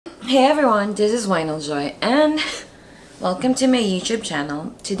Hey everyone, this is Winal Joy and welcome to my YouTube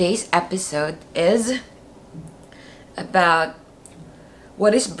channel. Today's episode is about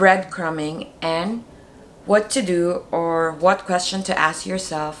what is breadcrumbing and what to do or what question to ask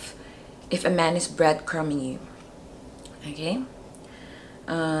yourself if a man is breadcrumbing you. Okay?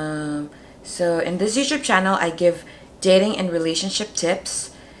 So in this YouTube channel, I give dating and relationship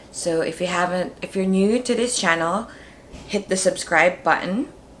tips. So if you're new to this channel, hit the subscribe button.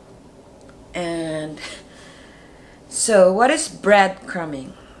 And so what is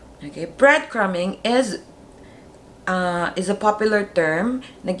breadcrumbing? Okay, breadcrumbing is a popular term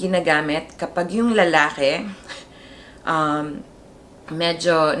na ginagamit kapag yung lalaki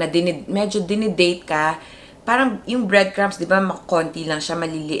medyo dinidate ka, parang yung breadcrumbs, di ba, konti lang siya,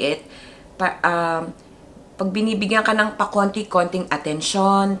 maliliit. Pag binibigyan ka ng pakonti-konting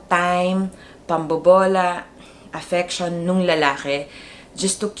atensyon, time, pambobola, affection nung lalaki,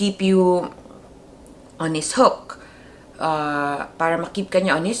 just to keep you on his hook. Para makip ka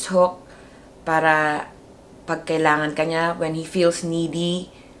niya on his hook, para pag kailangan ka niya, when he feels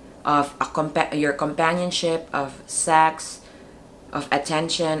needy of your companionship, of sex, of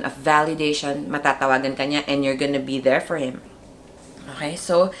attention, of validation, matatawagan ka niya and you're gonna be there for him. Okay?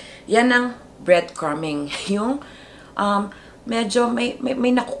 So, yan ang breadcrumbing. Yung medyo may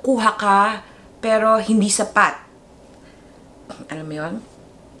nakukuha ka pero hindi sapat. Alam mo yun?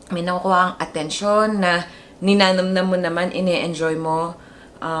 May nakukuha ang atensyon na ninanamnam mo naman, ine-enjoy mo.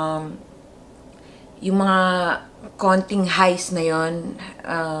 Yung mga konting highs na yun,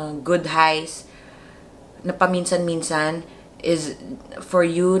 good highs, na paminsan-minsan, is for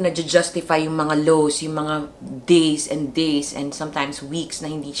you na justify yung mga lows, yung mga days and sometimes weeks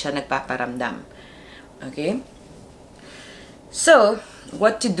na hindi siya nagpaparamdam. Okay? So,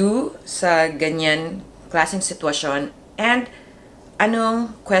 what to do sa ganyan klaseng sitwasyon and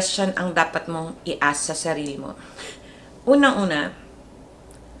anong question ang dapat mong i-ask sa sarili mo? Unang-una,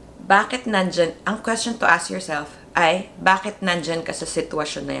 bakit nandyan, ang question to ask yourself ay, bakit nandyan ka sa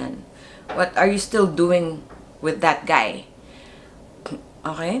sitwasyon na yan? What are you still doing with that guy?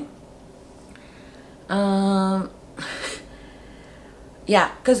 Okay?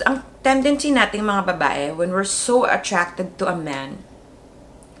 Yeah, because ang tendency nating mga babae, when we're so attracted to a man,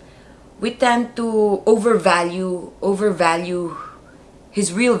 we tend to overvalue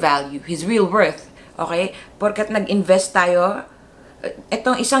his real value, his real worth. Okay? Porkat nag-invest tayo,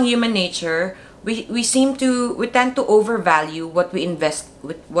 itong isang human nature, we tend to overvalue what we invest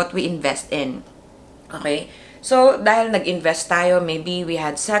in. Okay? So, dahil nag-invest tayo, maybe we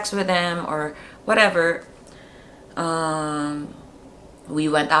had sex with them or whatever, we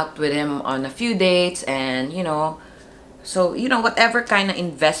went out with him on a few dates and, whatever kind of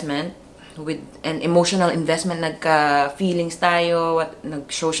investment, with an emotional investment, nagka-feelings tayo,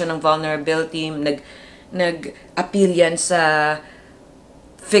 nag-show siya ng vulnerability, nag-appeal yan sa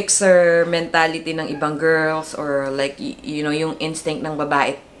fixer mentality ng ibang girls, or like, yung instinct ng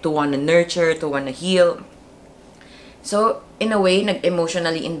babae to wanna nurture, to wanna heal. So, in a way,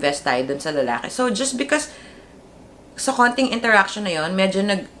 nag-emotionally invest tayo dun sa lalaki. So, just because sa konting interaction na yon, medyo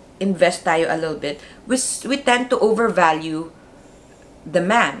nag-invest tayo a little bit, we tend to overvalue the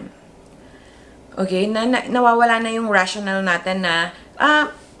man. Okay? Nawawala na yung rational natin na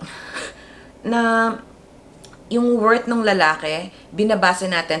yung worth ng lalaki, binabase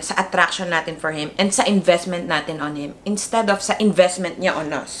natin sa attraction natin for him and sa investment natin on him instead of sa investment niya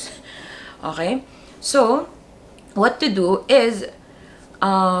on us. Okay? So, what to do is,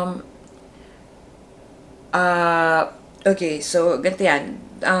 okay, so, ganito yan.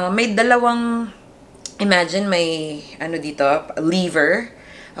 May dalawang, imagine may, dito, lever.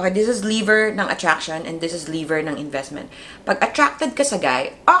 Okay, this is lever ng attraction and this is lever ng investment. Pag attracted ka sa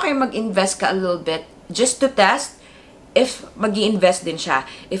guy, okay, mag-invest ka a little bit just to test if mag-i-invest din siya.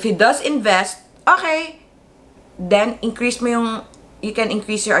 If he does invest, okay, then you can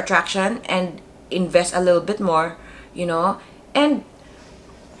increase your attraction and invest a little bit more, and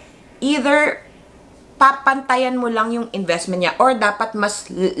either papantayan mo lang yung investment niya or dapat mas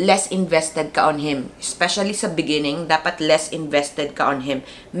less invested ka on him. Especially sa beginning, dapat less invested ka on him.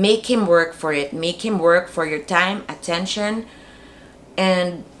 Make him work for it. Make him work for your time, attention,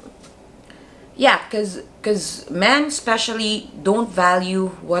 and yeah, because men especially don't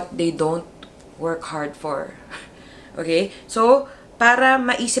value what they don't work hard for. Okay? So, para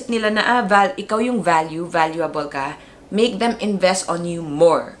maisip nila na ikaw yung valuable ka, make them invest on you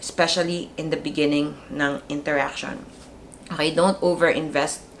more, especially in the beginning ng interaction. Okay? Don't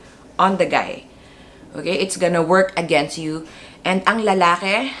over-invest on the guy. Okay? It's gonna work against you. And ang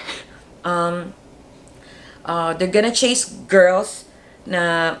lalaki, they're gonna chase girls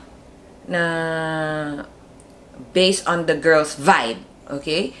na na based on the girl's vibe,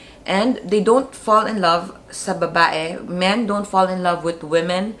 okay? And they don't fall in love sa babae. Men don't fall in love with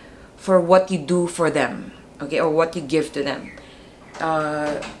women for what you do for them, okay, or what you give to them.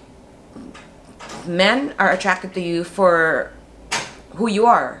 Men are attracted to you for who you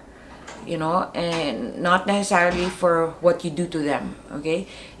are, you know, and not necessarily for what you do to them, okay?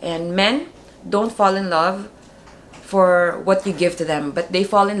 And men don't fall in love for what you give to them, but they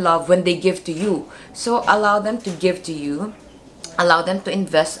fall in love when they give to you. So allow them to give to you, allow them to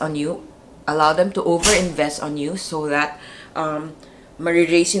invest on you, allow them to over-invest on you so that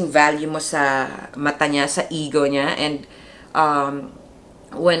ma-raise yung value mo sa mata niya, sa ego niya, and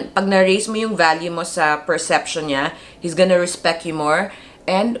pag na-raise mo yung value mo sa perception niya, he's gonna respect you more.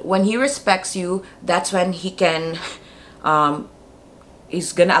 And when he respects you, that's when he can,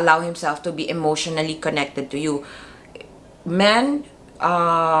 he's gonna allow himself to be emotionally connected to you. Men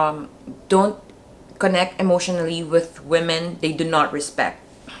don't connect emotionally with women they do not respect.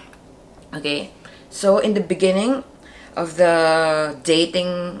 Okay? So in the beginning of the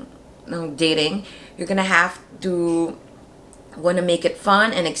dating, you're gonna have to want to make it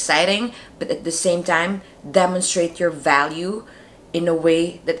fun and exciting, but at the same time demonstrate your value in a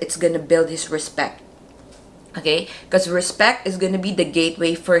way that it's gonna build his respect. Okay? Because respect is gonna be the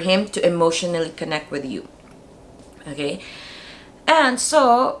gateway for him to emotionally connect with you. Okay? And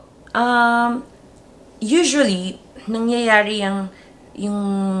so usually nangyayari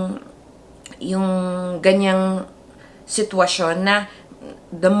yung ganyang sitwasyon na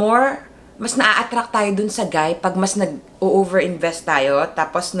the more mas na-attract tayo dun sa guy pag mas nag-over-invest tayo,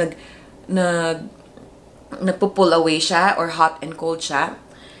 tapos nagpo-pull away siya or hot and cold siya.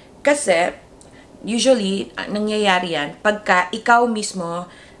 Kasi usually nangyayari yan pagka ikaw mismo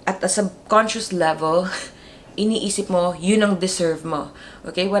at a subconscious level iniisip mo yun ang deserve mo.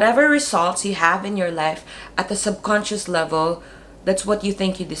 Okay? Whatever results you have in your life at a subconscious level, that's what you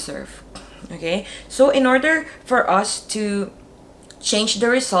think you deserve. Okay? So in order for us to change the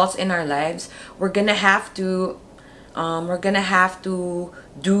results in our lives, we're gonna have to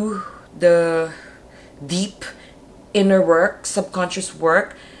do the deep inner work, subconscious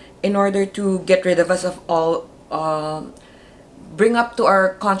work, in order to get rid of us of all, bring up to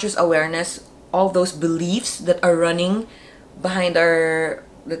our conscious awareness all those beliefs that are running behind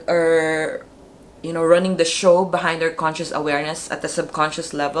running the show behind our conscious awareness at the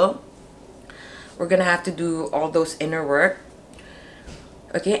subconscious level. We're gonna have to do all those inner work.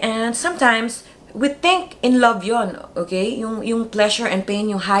 Okay, and sometimes we think in love yon, okay? Yung pleasure and pain,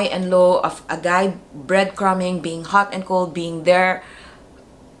 yung high and low of a guy breadcrumbing, being hot and cold, being there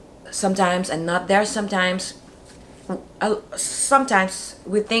sometimes and not there sometimes. Sometimes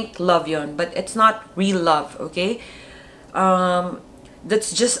we think love yon, but it's not real love, okay?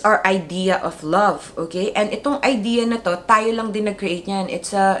 That's just our idea of love, okay? And itong idea na to, tayo lang din nag-create niyan.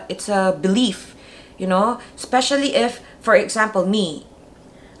 It's a belief, you know? Especially if, for example, me,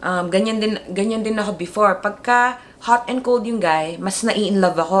 ganyan din ako before. Pagka hot and cold yung guy, mas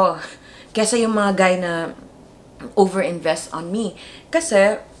nai-in-love ako kesa yung mga guy na over-invest on me.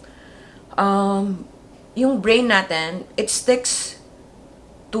 Kasi, yung brain natin, it sticks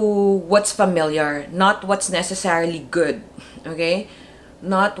to what's familiar, not what's necessarily good. Okay?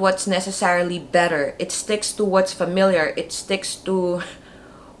 Not what's necessarily better. It sticks to what's familiar. It sticks to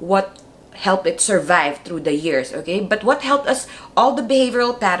what help it survive through the years, okay? But what helped us, all the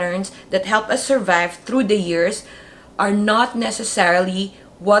behavioral patterns that help us survive through the years are not necessarily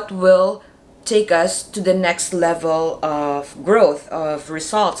what will take us to the next level of growth, of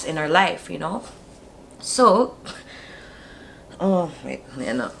results in our life, you know? So,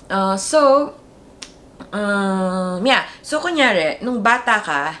 yeah. So, kunyari, nung bata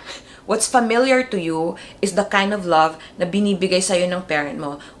ka, what's familiar to you is the kind of love na binibigay sa'yo ng parent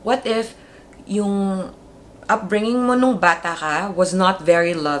mo. What if yung upbringing mo nung bata ka was not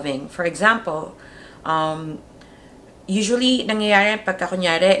very loving? For example, usually, nangyayari pagka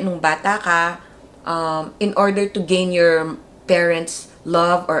kunyari, nung bata ka, in order to gain your parents'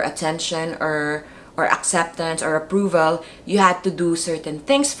 love or attention or acceptance or approval, you had to do certain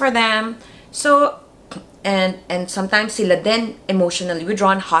things for them. So, and sometimes sila din emotionally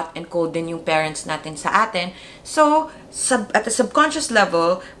withdrawn, hot and cold din yung parents natin sa atin. So, at a subconscious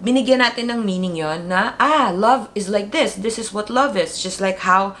level, binigyan natin ng meaning yon na, love is like this. This is what love is. Just like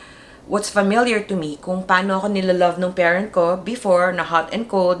how, what's familiar to me, kung paano ako nilalove ng parent ko before, na hot and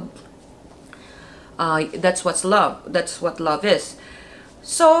cold, that's what's love. That's what love is.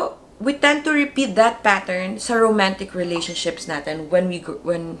 So, we tend to repeat that pattern sa romantic relationships natin when we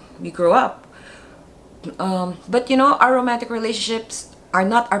grow up. But you know, our romantic relationships are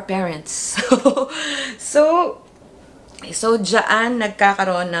not our parents. So, dyan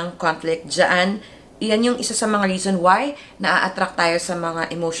nagkakaroon ng conflict. Dyan, yan yung isa sa mga reason why na-attract tayo sa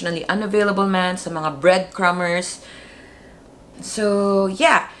mga emotionally unavailable men, sa mga breadcrumbers. So,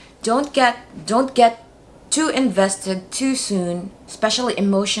 yeah, don't get too invested too soon, especially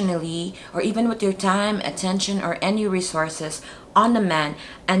emotionally or even with your time, attention, or any resources on a man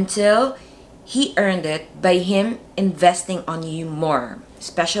until he earned it by him investing on you more,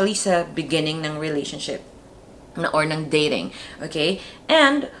 especially sa beginning ng relationship or ng dating, okay?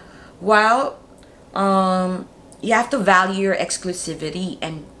 And while you have to value your exclusivity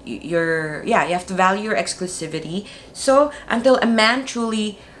and you have to value your exclusivity. So until a man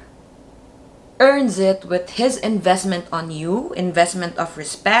truly earns it with his investment on you, investment of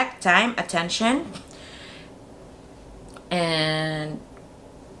respect, time, attention, and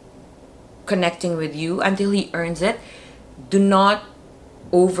connecting with you, until he earns it, do not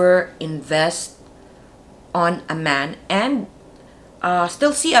over invest on a man, and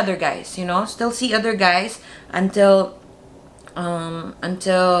still see other guys, still see other guys until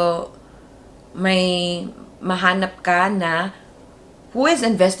may mahanap ka na who is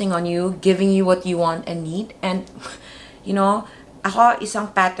investing on you, giving you what you want and need. And ako,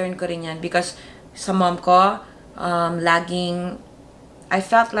 isang pattern ko rin yan, because sa mom ko, laging, I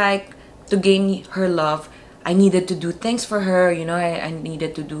felt like to gain her love, I needed to do things for her, I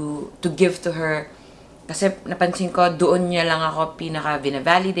needed to give to her. Kasi napansin ko, doon niya lang ako pinaka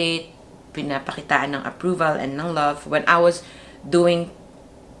vina-validate, pinapakitaan ng approval and ng love when I was doing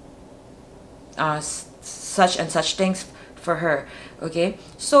such and such things for her. Okay?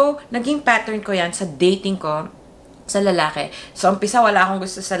 So, naging pattern ko yan sa dating ko sa lalaki. So, umpisa wala akong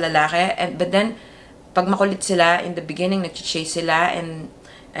gusto sa lalaki, but then pag makulit sila in the beginning, nag-chase sila and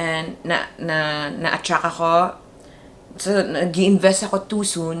na-attract ako. So, nag-i-invest ako too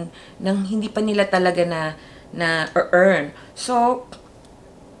soon nang hindi pa nila talaga na earn. So,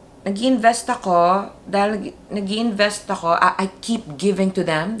 nag-i-invest ako, dahil nag-i-invest ako, I keep giving to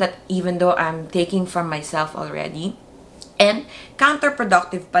them, that even though I'm taking from myself already. And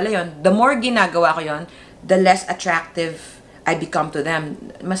counterproductive pala yun. The more ginagawa ko yun, the less attractive I become to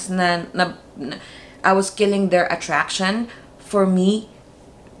them. Mas I was killing their attraction for me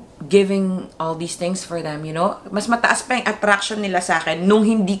giving all these things for them, Mas mataas pa yung attraction nila sa akin nung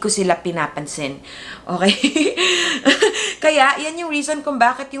hindi ko sila pinapansin. Okay? Kaya, yan yung reason kung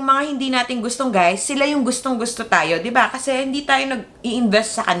bakit yung mga hindi natin gustong guys, sila yung gustong-gusto tayo, 'di ba? Kasi hindi tayo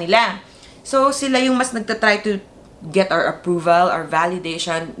nag-i-invest sa kanila. So, sila yung mas nagtatry to get our approval, our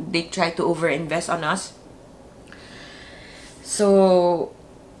validation. They try to over-invest on us. So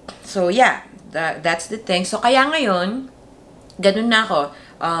yeah, that's the thing. So, kaya ngayon, ganun na ako.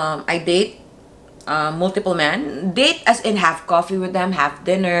 I date multiple men. Date as in have coffee with them, have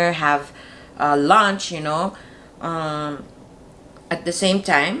dinner, have lunch, at the same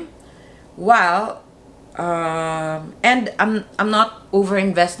time. While, and I'm not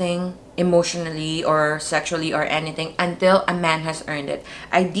over-investing emotionally or sexually or anything until a man has earned it.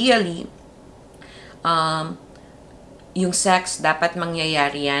 Ideally, yung sex dapat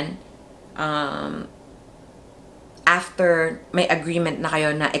mangyayari yan after may agreement na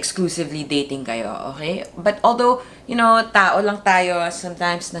kayo na exclusively dating kayo, okay? But although, tao lang tayo,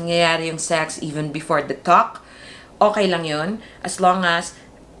 sometimes nangyayari yung sex even before the talk, okay lang yun, as long as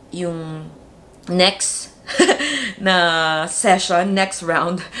yung next na session, next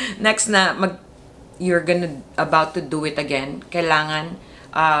round, next na you're about to do it again, kailangan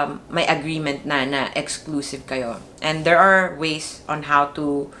may agreement na exclusive kayo. And there are ways on how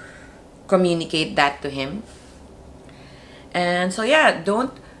to communicate that to him. And so yeah,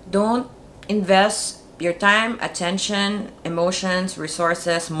 don't invest your time, attention, emotions,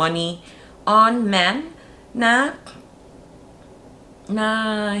 resources, money on men na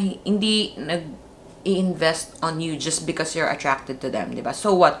hindi nag-i-invest on you just because you're attracted to them, diba?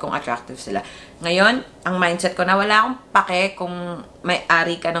 So what kung attractive sila? Ngayon, ang mindset ko na wala akong pake kung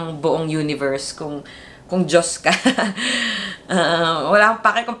may-ari ka ng buong universe, kung Diyos ka. Wala akong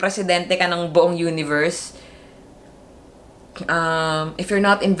pake kung presidente ka ng buong universe. If you're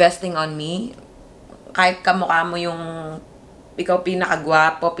not investing on me, kahit kamukha mo yung ikaw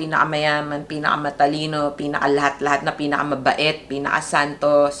pinakagwapo, pinakamayaman, pinakamatalino, pinakalahat-lahat na pinakamabait,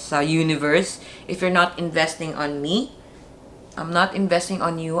 pinakasanto sa universe, if you're not investing on me, I'm not investing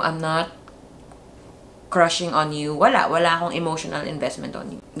on you, I'm not crushing on you, wala akong emotional investment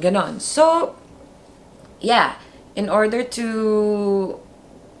on you. Ganon. So, yeah, in order to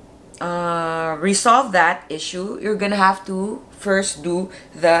resolve that issue, you're gonna have to first do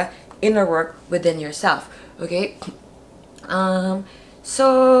the inner work within yourself. Okay?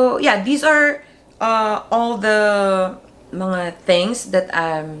 So yeah, these are all the mga things that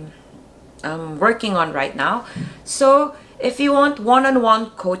I'm working on right now. So if you want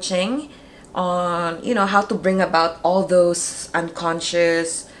one-on-one coaching on, you know, how to bring about all those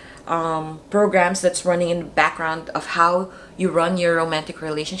unconscious programs that's running in the background of how you run your romantic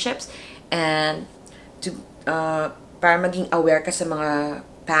relationships, and to para maging aware ka sa mga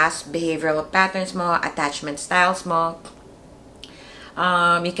past behavioral patterns mo, attachment styles mo,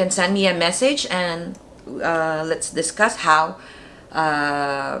 you can send me a message, and let's discuss how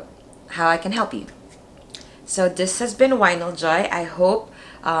I can help you. So this has been Winal Joy. I hope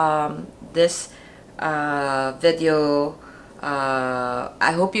this video,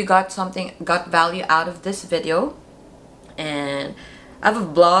 I hope you got value out of this video. And I have a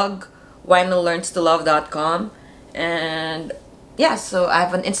blog, winallearnstolove.com, and yeah, so I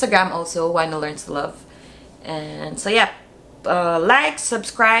have an Instagram also, winallearnstolove. And so yeah, like,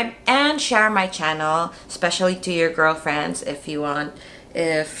 subscribe, and share my channel, especially to your girlfriends if you want,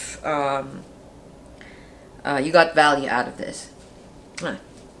 if you got value out of this.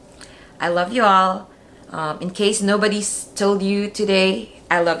 I love you all. In case nobody's told you today,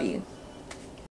 I love you.